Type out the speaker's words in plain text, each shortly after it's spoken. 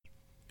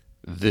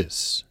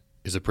This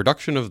is a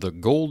production of the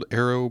Gold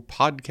Arrow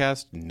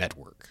Podcast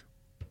Network.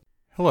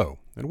 Hello,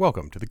 and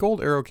welcome to the Gold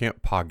Arrow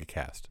Camp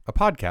Podcast, a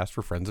podcast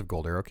for friends of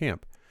Gold Arrow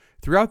Camp.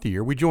 Throughout the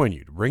year, we join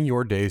you to bring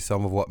your days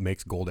some of what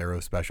makes Gold Arrow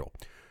special.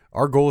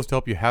 Our goal is to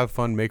help you have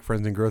fun, make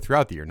friends, and grow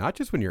throughout the year, not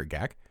just when you're at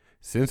GAC.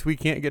 Since we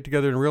can't get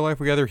together in real life,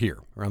 we gather here,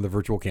 around the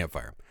virtual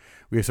campfire.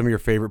 We have some of your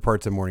favorite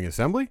parts of morning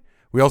assembly.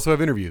 We also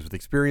have interviews with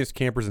experienced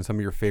campers and some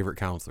of your favorite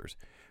counselors.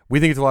 We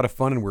think it's a lot of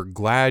fun, and we're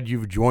glad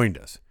you've joined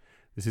us.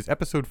 This is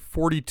episode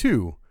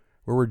 42,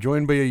 where we're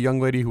joined by a young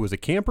lady who was a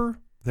camper,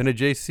 then a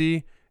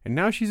JC, and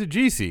now she's a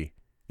GC.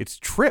 It's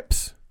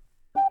Trips.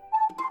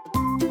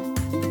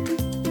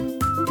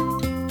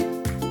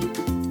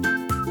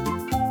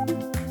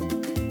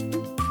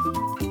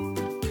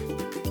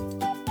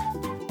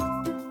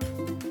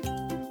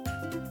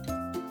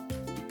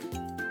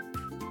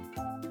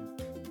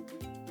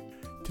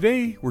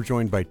 Today, we're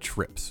joined by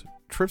Trips.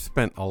 Trips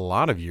spent a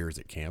lot of years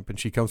at camp, and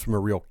she comes from a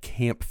real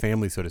camp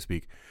family, so to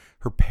speak.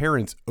 Her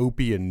parents,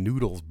 Opie and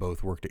Noodles,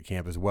 both worked at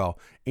camp as well,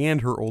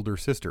 and her older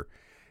sister.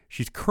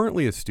 She's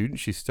currently a student.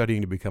 She's studying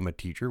to become a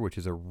teacher, which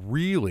is a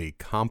really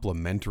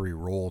complimentary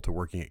role to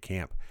working at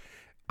camp.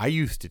 I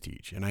used to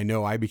teach, and I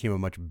know I became a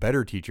much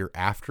better teacher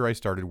after I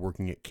started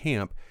working at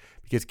camp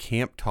because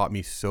camp taught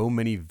me so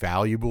many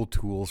valuable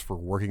tools for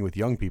working with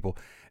young people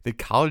that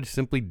college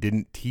simply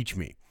didn't teach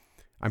me.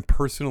 I'm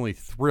personally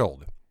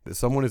thrilled that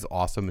someone as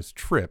awesome as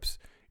Trips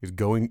is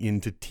going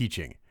into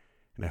teaching,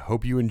 and I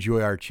hope you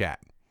enjoy our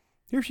chat.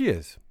 Here she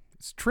is.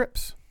 It's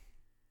Trips.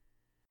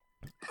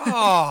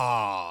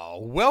 Oh,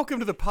 welcome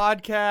to the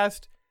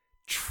podcast,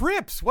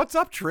 Trips. What's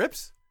up,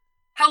 Trips?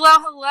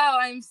 Hello.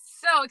 I'm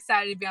so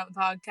excited to be on the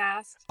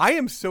podcast. I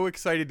am so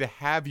excited to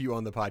have you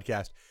on the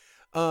podcast.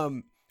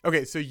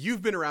 Okay, so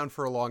you've been around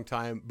for a long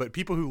time, but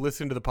people who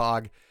listen to the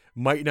pod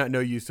might not know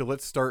you. So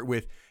let's start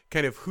with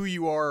kind of who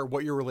you are,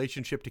 what your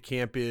relationship to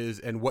camp is,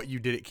 and what you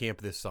did at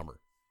camp this summer.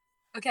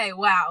 Okay,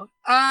 wow.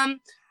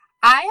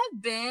 I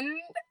have been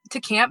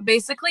to camp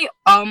basically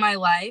all my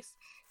life.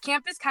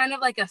 Camp is kind of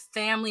like a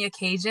family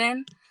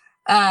occasion.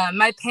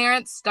 My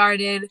parents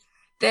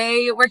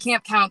they were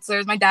camp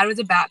counselors. My dad was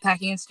a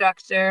backpacking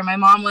instructor. My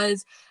mom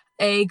was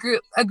a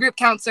group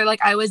counselor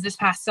like I was this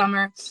past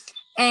summer.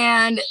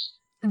 And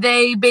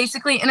they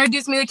basically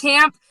introduced me to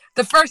camp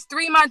the first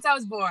 3 months I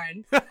was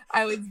born.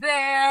 I was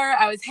there,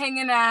 I was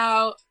hanging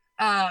out,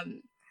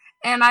 and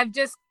I've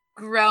just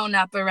grown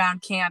up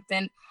around camp.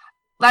 And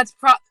I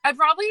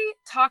probably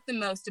talk the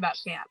most about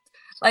camp.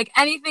 Like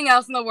anything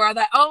else in the world,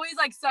 I always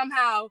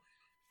somehow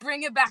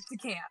bring it back to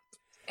camp.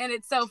 And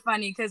it's so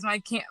funny because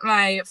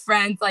my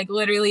friends,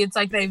 literally, it's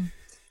like they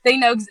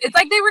know, it's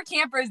like they were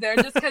campers there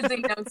just because they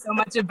know so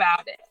much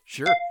about it.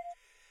 Sure.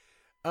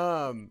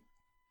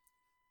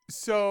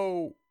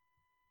 So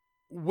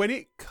when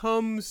it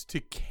comes to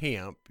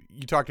camp,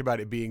 you talked about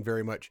it being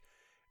very much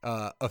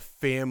a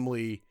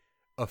family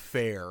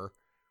affair.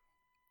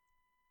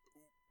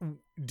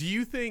 Do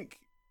you think,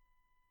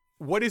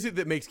 what is it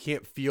that makes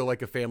camp feel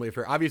like a family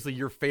affair? Obviously,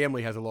 your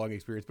family has a long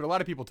experience, but a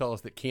lot of people tell us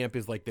that camp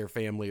is like their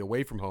family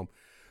away from home.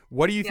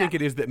 What do you think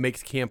it is that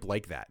makes camp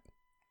like that?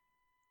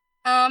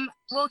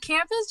 Well,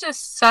 camp is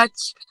just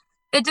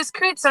it just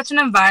creates such an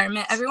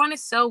environment. Everyone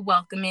is so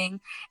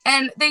welcoming,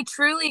 and they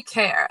truly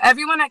care.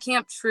 Everyone at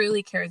camp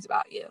truly cares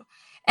about you.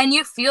 And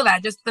you feel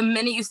that just the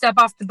minute you step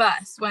off the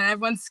bus, when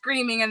everyone's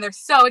screaming and they're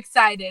so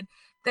excited.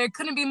 They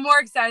couldn't be more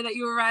excited that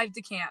you arrived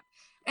to camp.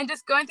 And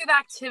just going through the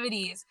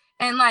activities,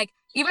 and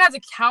even as a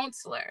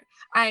counselor,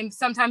 I'm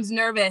sometimes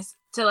nervous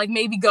to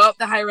maybe go up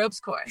the high ropes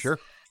course. Sure.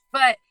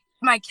 But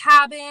my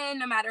cabin,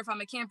 no matter if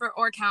I'm a camper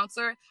or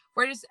counselor,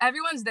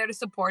 everyone's there to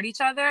support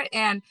each other.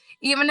 And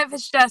even if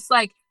it's just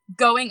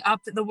going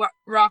up the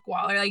rock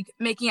wall or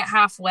making it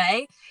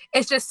halfway,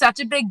 it's just such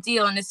a big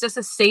deal. And it's just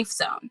a safe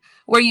zone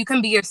where you can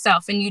be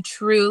yourself and you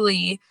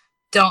truly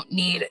don't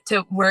need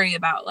to worry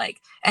about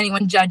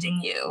anyone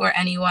judging you or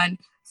anyone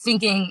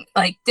thinking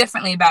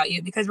differently about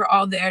you, because we're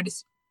all there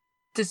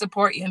to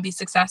support you and be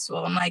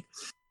successful. And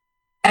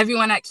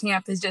everyone at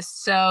camp is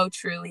just so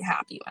truly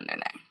happy when they're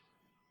there.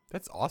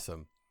 That's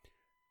awesome.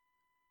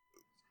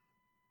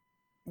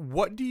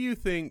 What do you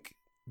think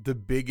the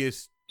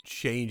biggest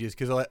change is?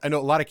 Because I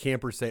know a lot of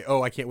campers say,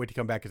 oh, I can't wait to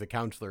come back as a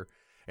counselor.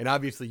 And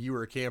obviously you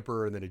were a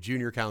camper and then a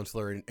junior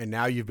counselor, and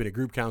now you've been a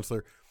group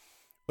counselor.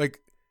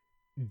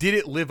 Did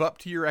it live up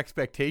to your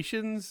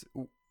expectations?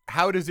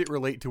 How does it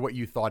relate to what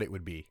you thought it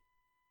would be?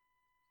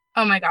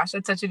 Oh my gosh,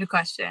 that's such a good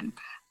question.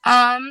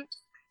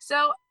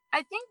 So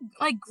I think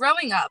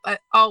growing up, I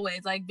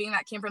always being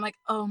that camper,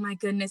 oh my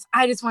goodness,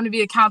 I just want to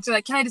be a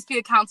counselor. Can I just be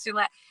a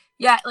counselor?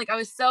 I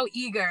was so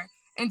eager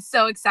and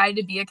so excited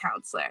to be a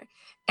counselor.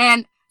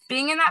 And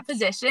being in that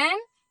position,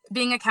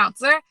 being a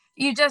counselor,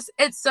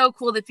 it's so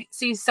cool to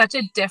see such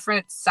a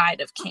different side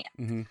of camp.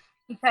 Mm-hmm.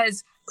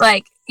 Because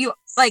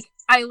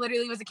I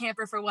literally was a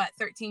camper for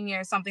 13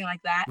 years, something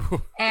like that.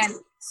 And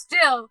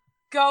still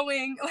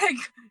going,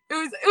 it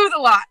was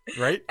a lot.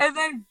 Right. And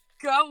then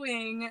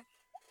going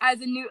as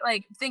a new,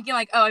 thinking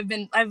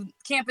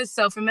camp is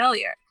so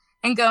familiar.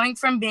 and going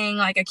from being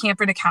like a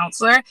camper to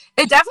counselor,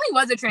 it definitely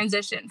was a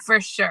transition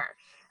for sure.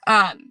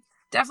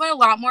 Definitely a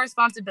lot more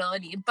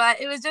responsibility,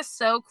 but it was just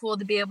so cool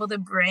to be able to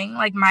bring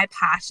like my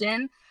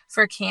passion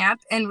for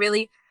camp and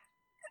really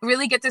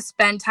get to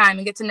spend time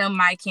and get to know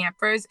my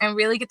campers and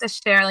really get to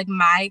share like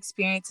my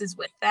experiences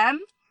with them.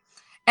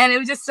 And it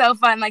was just so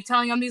fun, like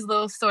telling them these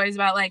little stories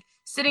about like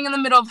sitting in the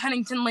middle of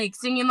Huntington Lake,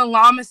 singing the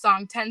llama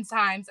song 10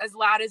 times as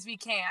loud as we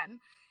can.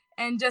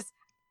 And just,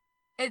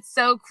 it's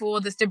so cool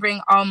just to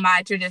bring all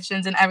my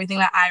traditions and everything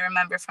that I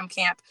remember from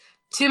camp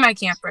to my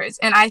campers.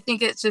 And I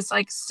think it's just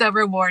like so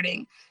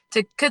rewarding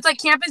because like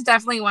camp is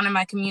definitely one of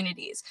my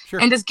communities. Sure.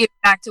 And just give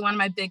back to one of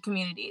my big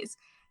communities.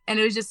 And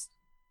it's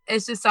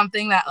just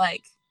something that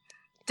like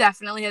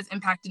definitely has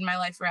impacted my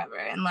life forever.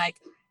 And like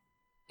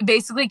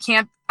basically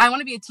camp, I want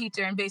to be a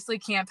teacher, and basically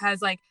camp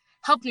has like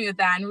helped me with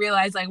that and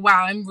realize like,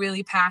 wow, I'm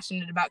really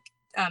passionate about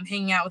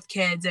hanging out with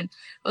kids and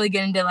really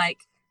getting to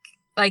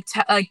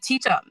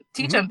teach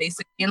them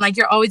basically. And like,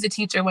 you're always a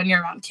teacher when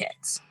you're around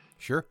kids.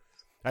 Sure.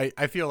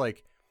 I feel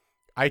like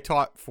I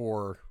taught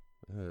for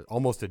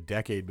almost a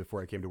decade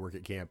before I came to work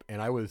at camp,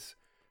 and I was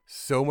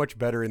so much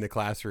better in the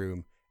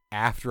classroom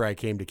after I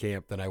came to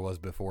camp than I was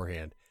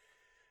beforehand.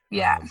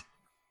 Yeah.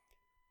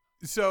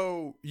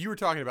 So you were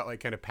talking about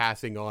like kind of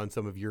passing on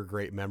some of your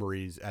great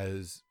memories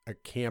as a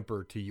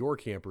camper to your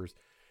campers.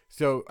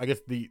 So I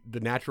guess the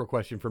natural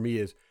question for me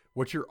is,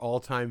 what's your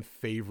all-time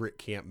favorite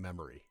camp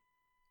memory?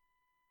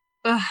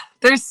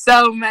 There's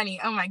so many.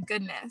 Oh my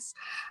goodness.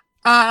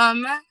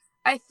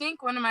 I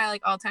think one of my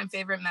like all-time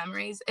favorite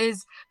memories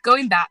is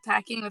going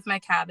backpacking with my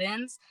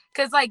cabins.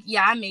 Cause like,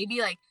 yeah, maybe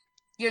like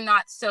you're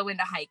not so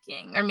into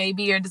hiking, or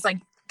maybe you're just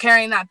like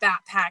carrying that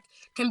backpack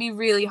can be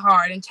really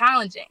hard and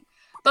challenging.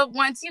 But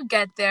once you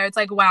get there, it's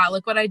like, wow,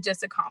 look what I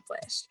just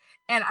accomplished.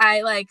 And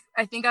I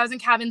think I was in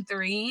cabin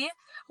 3.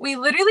 We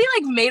literally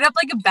like made up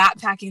like a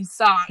backpacking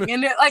song.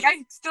 And it, like,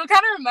 I still kind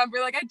of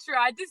remember, like I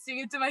tried to sing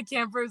it to my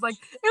campers. Like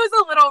it was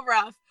a little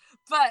rough,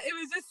 but it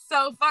was just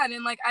so fun.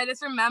 And like, I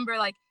just remember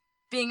like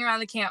being around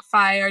the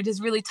campfire,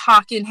 just really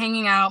talking,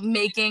 hanging out,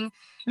 making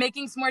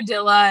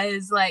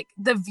s'more-dillas, like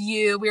the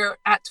view. We were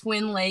at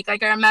Twin Lake.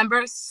 Like I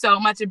remember so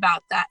much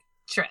about that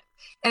trip.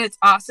 And it's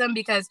awesome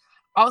because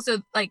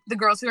also like the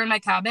girls who were in my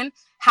cabin,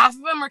 half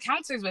of them were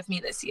counselors with me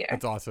this year.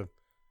 That's awesome.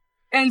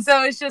 And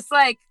so it's just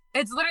like,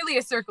 it's literally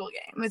a circle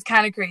game. It's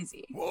kind of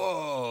crazy.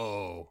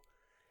 Whoa.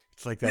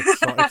 It's like that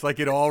song. It's like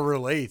it all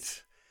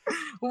relates.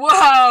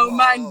 Whoa.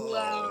 Mind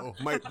blown.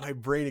 My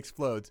brain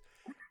explodes.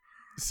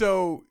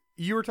 So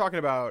you were talking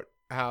about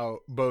how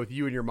both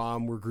you and your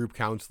mom were group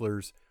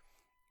counselors.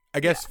 I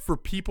guess for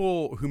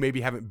people who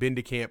maybe haven't been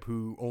to camp,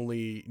 who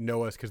only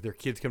know us because their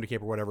kids come to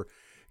camp or whatever,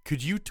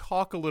 could you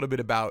talk a little bit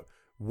about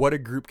what a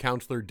group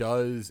counselor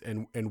does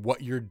and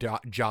what your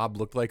job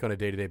looked like on a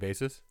day-to-day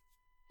basis?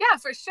 Yeah,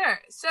 for sure.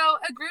 So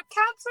a group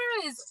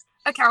counselor is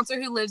a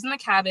counselor who lives in the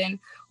cabin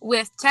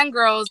with 10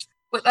 girls,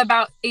 with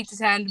about 8 to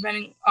 10,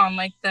 depending on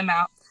like the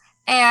amount.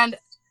 And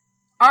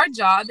our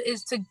job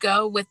is to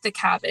go with the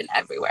cabin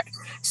everywhere.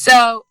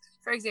 So,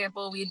 for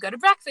example, we'd go to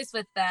breakfast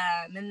with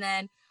them, and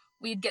then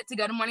we'd get to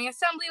go to morning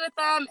assembly with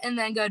them, and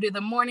then go do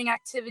the morning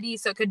activity.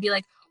 So it could be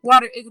like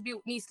it could be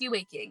knee-ski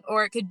waking,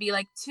 or it could be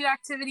like 2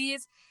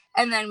 activities.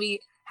 And then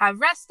we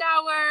have rest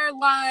hour,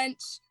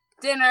 lunch,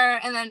 dinner,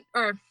 and then,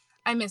 or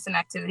I miss an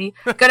activity.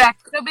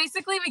 So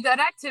basically we go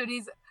to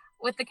activities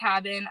with the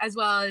cabin, as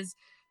well as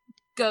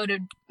go to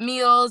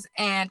meals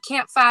and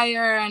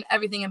campfire and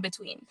everything in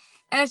between.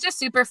 And it's just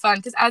super fun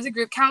because as a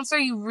group counselor,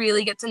 you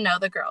really get to know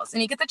the girls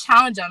and you get to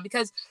challenge them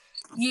because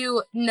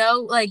you know,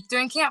 like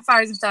during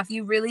campfires and stuff,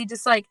 you really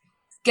just like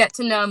get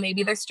to know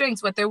maybe their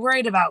strengths, what they're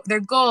worried about, their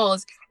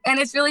goals. And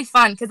it's really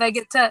fun because I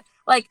get to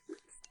like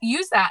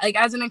use that like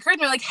as an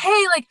encouragement, like,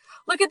 hey, like,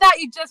 look at that,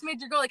 you just made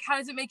your goal, like, how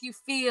does it make you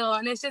feel?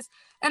 And it's just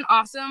an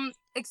awesome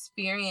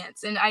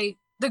experience. And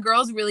the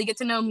girls really get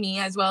to know me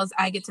as well as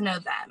I get to know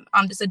them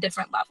on just a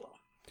different level.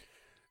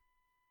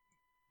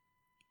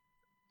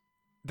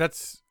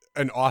 That's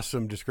an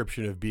awesome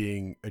description of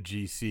being a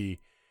GC.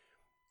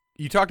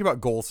 You talked about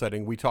goal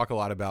setting. We talk a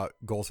lot about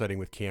goal setting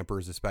with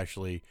campers,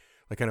 especially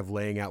like kind of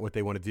laying out what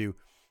they want to do.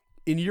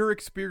 In your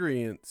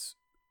experience,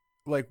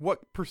 like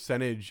what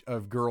percentage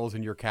of girls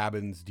in your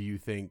cabins do you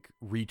think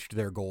reached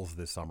their goals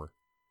this summer?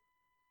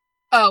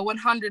 Oh,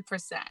 100%.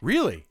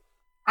 Really?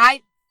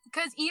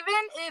 Because even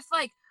if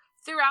like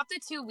throughout the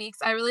 2 weeks,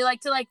 I really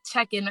like to like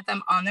check in with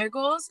them on their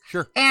goals.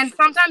 Sure. And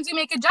sometimes we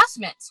make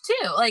adjustments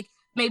too. Like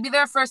maybe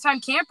they're a first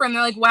time camper and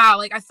they're like, wow,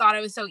 like I thought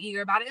I was so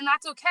eager about it. And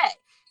that's okay.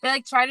 They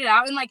like tried it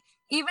out, and like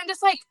even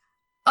just like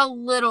a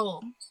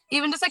little,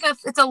 even just like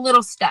it's a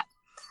little step.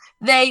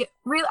 I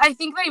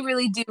think they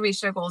really do reach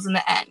their goals in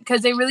the end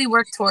because they really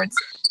work towards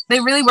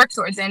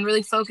it and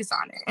really focus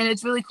on it. And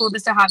it's really cool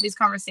just to have these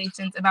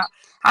conversations about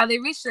how they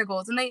reach their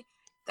goals. And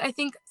I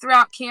think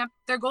throughout camp,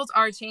 their goals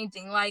are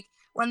changing. Like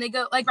when they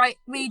go, like, right,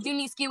 we do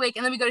knee ski wake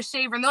and then we go to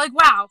Shaver and they're like,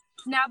 wow,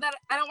 now that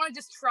I don't want to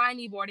just try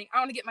kneeboarding, I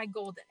want to get my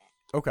gold in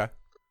it. Okay.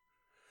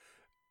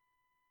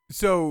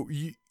 So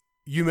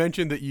you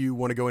mentioned that you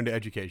want to go into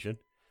education.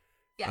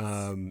 Yes.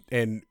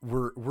 And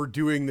we're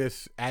doing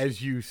this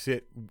as you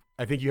sit.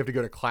 I think you have to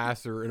go to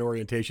class or an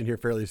orientation here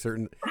fairly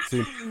soon.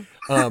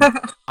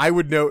 I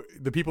would note,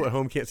 the people at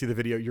home can't see the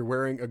video. You're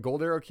wearing a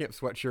Gold Arrow Camp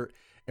sweatshirt,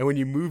 and when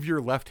you move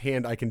your left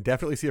hand, I can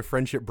definitely see a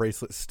friendship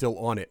bracelet still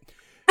on it.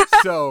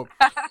 So,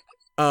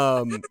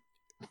 how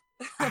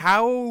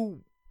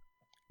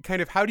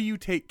do you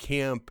take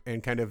camp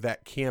and kind of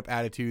that camp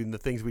attitude and the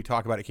things we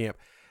talk about at camp?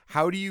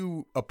 How do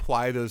you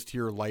apply those to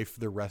your life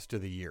the rest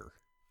of the year?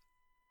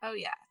 Oh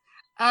yeah.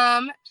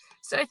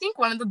 So I think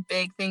one of the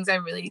big things I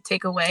really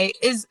take away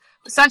is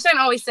Sunshine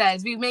always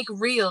says we make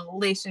real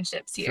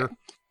relationships here. Sure.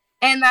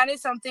 And that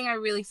is something I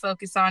really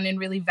focus on and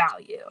really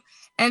value.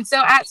 And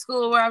so at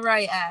school, wherever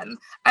I am,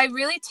 I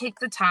really take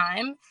the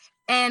time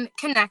and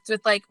connect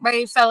with like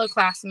my fellow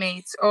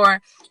classmates,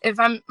 or if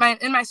I'm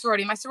in my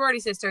sorority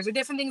sisters, or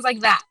different things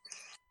like that.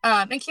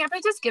 And camp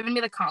has just given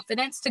me the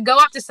confidence to go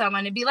up to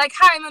someone and be like,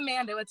 "Hi, I'm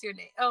Amanda. What's your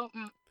name?" Oh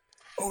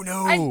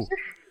no.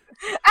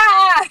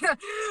 Ah!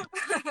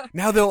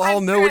 Now they'll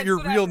all know what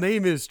your real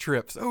name is,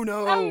 Trips. Oh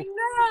no. Oh no.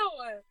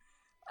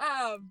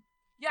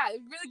 Yeah,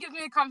 it really gives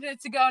me the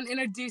confidence to go and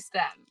introduce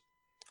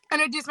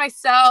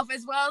myself,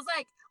 as well as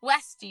like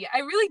Westy. I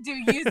really do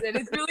use it.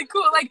 It's really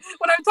cool. Like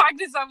when I'm talking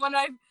to someone,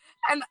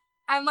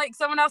 I'm like,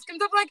 someone else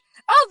comes up like,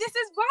 "Oh, this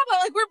is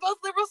Bravo. Like we're both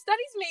liberal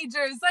studies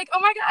majors." Like,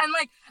 oh my God. And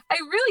like, I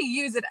really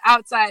use it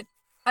outside,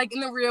 like in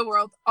the real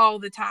world all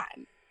the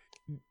time.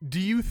 Do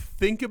you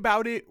think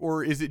about it,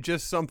 or is it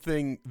just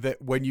something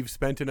that when you've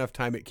spent enough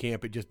time at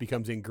camp, it just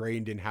becomes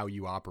ingrained in how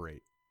you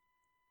operate?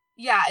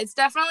 Yeah, it's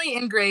definitely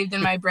engraved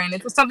in my brain.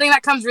 It's something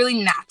that comes really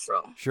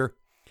natural. Sure.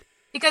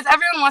 Because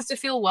everyone wants to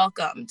feel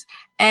welcomed.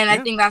 And I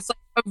think that's like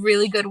a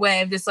really good way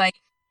of just like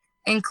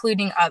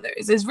including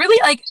others. Is really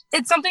like,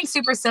 it's something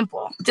super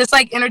simple. Just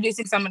like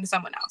introducing someone to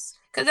someone else.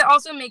 Because it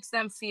also makes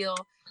them feel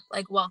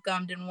like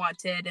welcomed and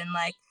wanted and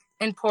like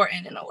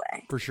important in a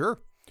way. For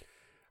sure.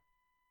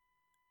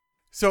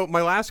 So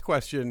my last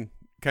question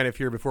kind of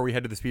here before we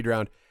head to the speed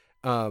round,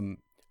 I'm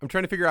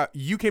trying to figure out,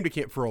 you came to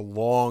camp for a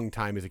long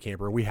time as a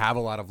camper. We have a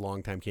lot of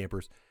longtime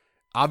campers.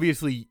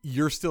 Obviously,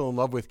 you're still in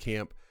love with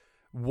camp.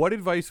 What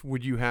advice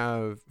would you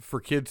have for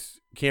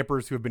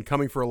campers who have been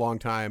coming for a long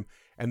time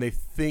and they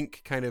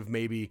think kind of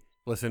maybe,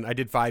 listen, I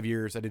did 5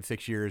 years, I did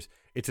 6 years,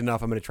 it's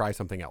enough, I'm going to try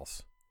something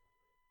else?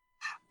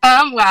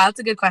 Wow, that's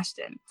a good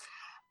question.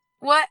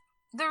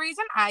 The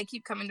reason I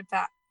keep coming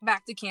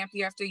back to camp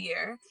year after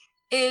year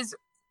is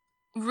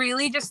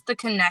really just the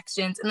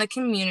connections and the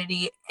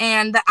community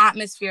and the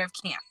atmosphere of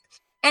camp.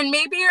 And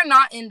maybe you're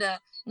not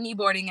into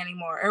kneeboarding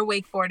anymore or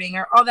wakeboarding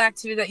or all the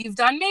activity that you've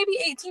done maybe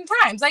 18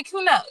 times. Like,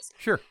 who knows?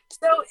 Sure.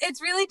 So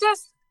it's really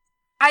just,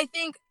 I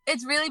think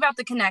it's really about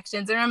the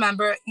connections. And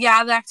remember,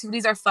 yeah, the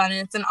activities are fun and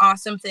it's an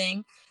awesome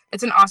thing.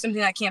 It's an awesome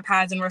thing that camp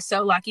has. And we're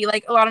so lucky.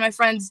 Like, a lot of my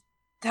friends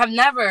have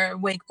never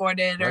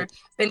wakeboarded or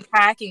been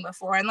kayaking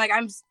before. And like,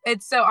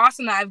 it's so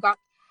awesome that I've got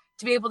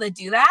to be able to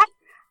do that.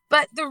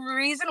 But the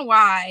reason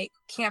why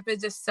camp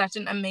is just such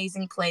an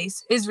amazing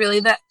place is really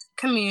the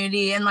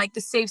community and like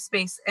the safe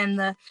space and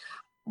the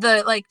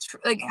like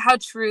how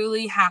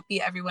truly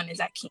happy everyone is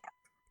at camp.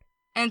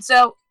 And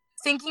so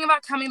thinking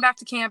about coming back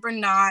to camp or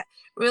not,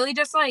 really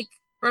just like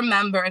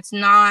remember, it's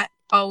not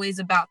always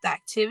about the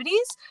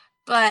activities,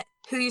 but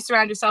who you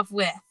surround yourself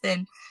with.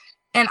 And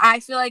I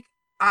feel like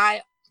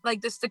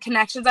just the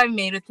connections I've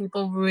made with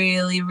people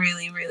really,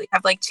 really, really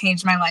have like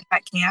changed my life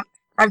at camp.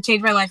 I've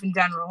changed my life in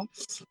general.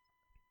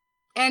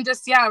 And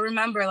just,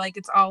 remember, like,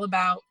 it's all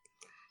about,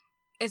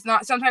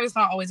 sometimes it's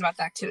not always about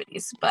the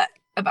activities, but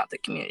about the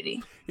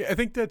community. Yeah, I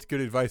think that's good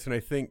advice. And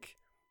I think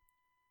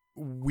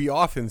we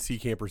often see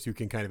campers who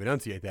can kind of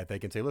enunciate that. They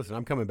can say, listen,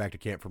 I'm coming back to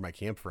camp for my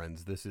camp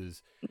friends. This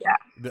is,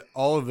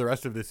 all of the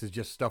rest of this is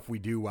just stuff we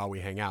do while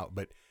we hang out.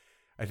 But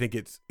I think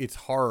it's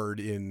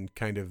hard in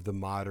kind of the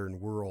modern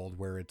world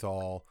where it's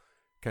all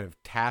kind of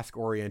task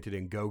oriented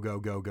and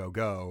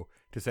go,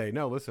 to say,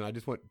 no, listen, I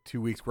just want 2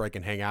 weeks where I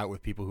can hang out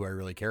with people who I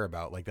really care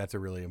about. Like, that's a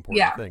really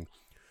important thing.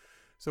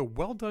 So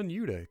well done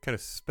you to kind of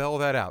spell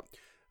that out.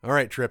 All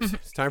right, Trips,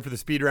 it's time for the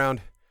speed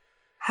round.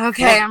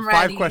 Okay, I'm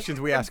ready. 5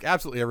 questions we ask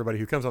absolutely everybody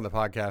who comes on the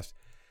podcast.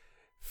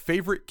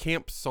 Favorite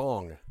camp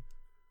song?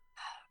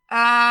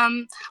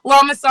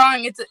 Llama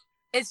Song.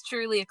 It's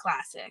truly a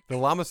classic. The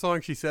Llama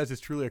Song, she says,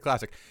 is truly a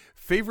classic.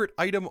 Favorite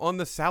item on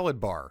the salad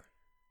bar?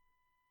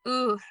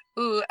 I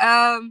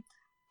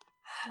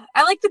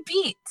like the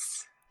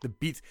beets. The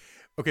beets.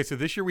 Okay, so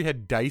this year we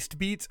had diced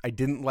beets. I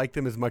didn't like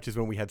them as much as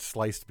when we had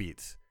sliced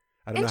beets.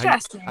 I don't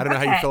know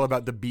how you feel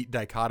about the beet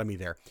dichotomy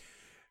there.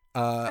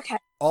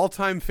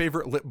 All-time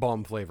favorite lip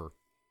balm flavor?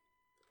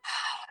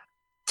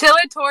 Tiller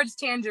Towards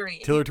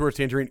Tangerine. Tiller Towards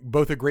Tangerine.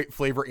 Both a great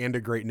flavor and a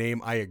great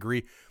name. I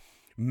agree.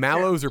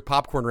 Mallows or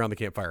popcorn around the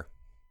campfire?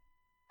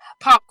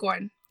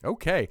 Popcorn.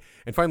 Okay.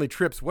 And finally,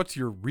 Trips, what's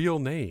your real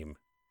name?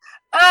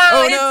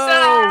 Oh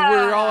no!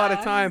 We're all out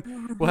of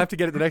time. We'll have to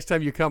get it the next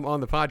time you come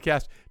on the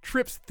podcast.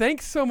 Trips,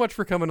 thanks so much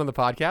for coming on the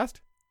podcast.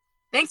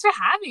 Thanks for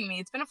having me.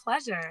 It's been a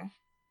pleasure.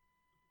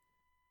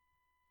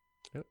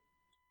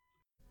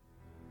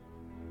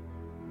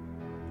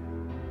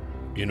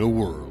 In a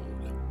world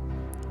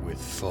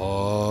with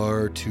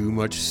far too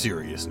much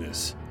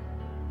seriousness,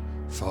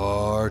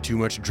 far too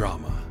much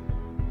drama,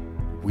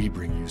 we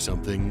bring you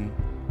something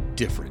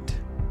different.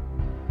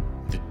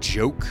 The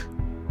joke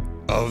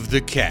of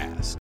the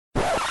cast.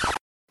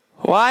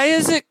 Why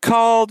is it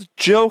called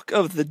Joke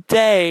of the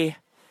Day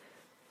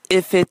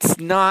if it's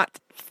not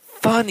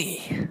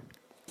funny?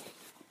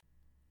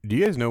 Do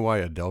you guys know why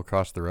Adele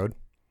crossed the road?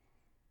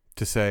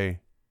 To say,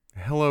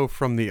 hello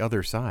from the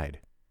other side.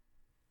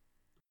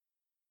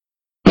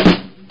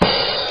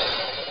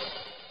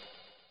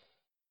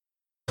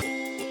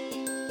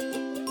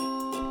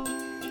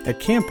 At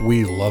camp,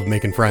 we love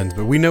making friends,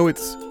 but we know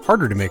it's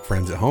harder to make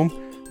friends at home.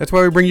 That's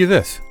why we bring you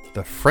this,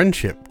 the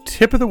Friendship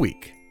Tip of the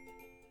Week.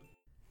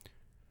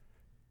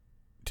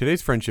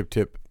 Today's friendship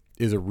tip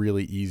is a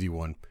really easy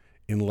one,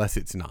 unless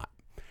it's not.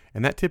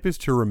 And that tip is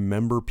to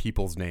remember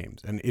people's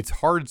names. And it's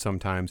hard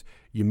sometimes.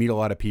 You meet a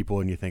lot of people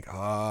and you think,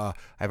 I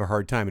have a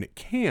hard time. And at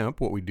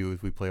camp, what we do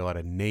is we play a lot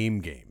of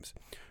name games.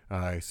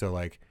 So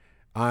like,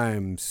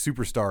 I'm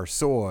Superstar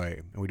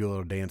Soy, and we do a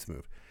little dance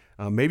move.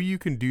 Maybe you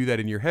can do that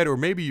in your head, or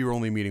maybe you're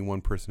only meeting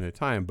one person at a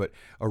time. But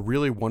a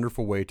really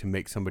wonderful way to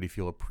make somebody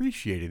feel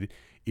appreciated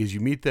is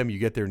you meet them, you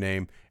get their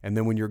name, and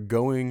then when you're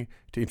going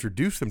to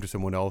introduce them to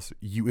someone else,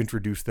 you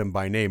introduce them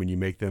by name and you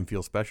make them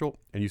feel special,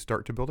 and you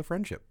start to build a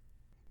friendship.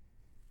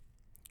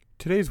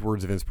 Today's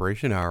words of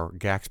inspiration, our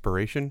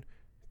Gaxpiration,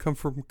 come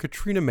from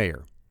Katrina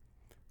Mayer.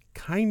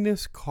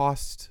 Kindness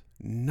costs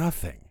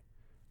nothing,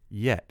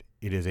 yet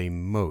it is a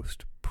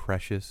most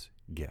precious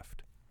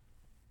gift.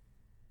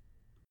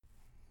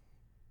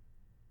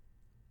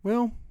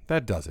 Well,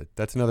 that does it.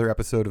 That's another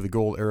episode of the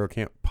Gold Arrow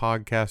Camp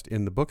podcast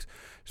in the books.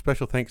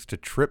 Special thanks to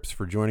Trips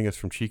for joining us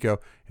from Chico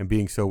and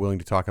being so willing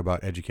to talk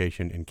about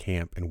education and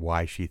camp and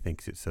why she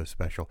thinks it's so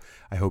special.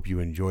 I hope you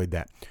enjoyed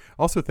that.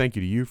 Also, thank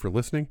you to you for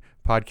listening.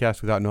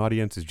 Podcast without an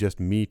audience is just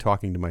me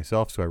talking to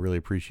myself, so I really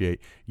appreciate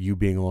you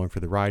being along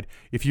for the ride.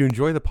 If you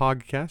enjoy the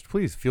podcast,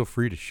 please feel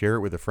free to share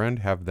it with a friend,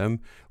 have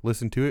them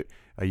listen to it.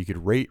 You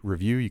could rate,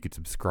 review, you could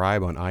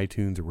subscribe on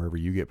iTunes or wherever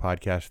you get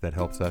podcasts. That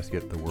helps us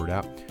get the word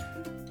out.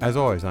 As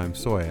always, I'm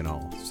Soy, and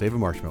I'll save a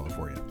marshmallow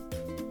for you.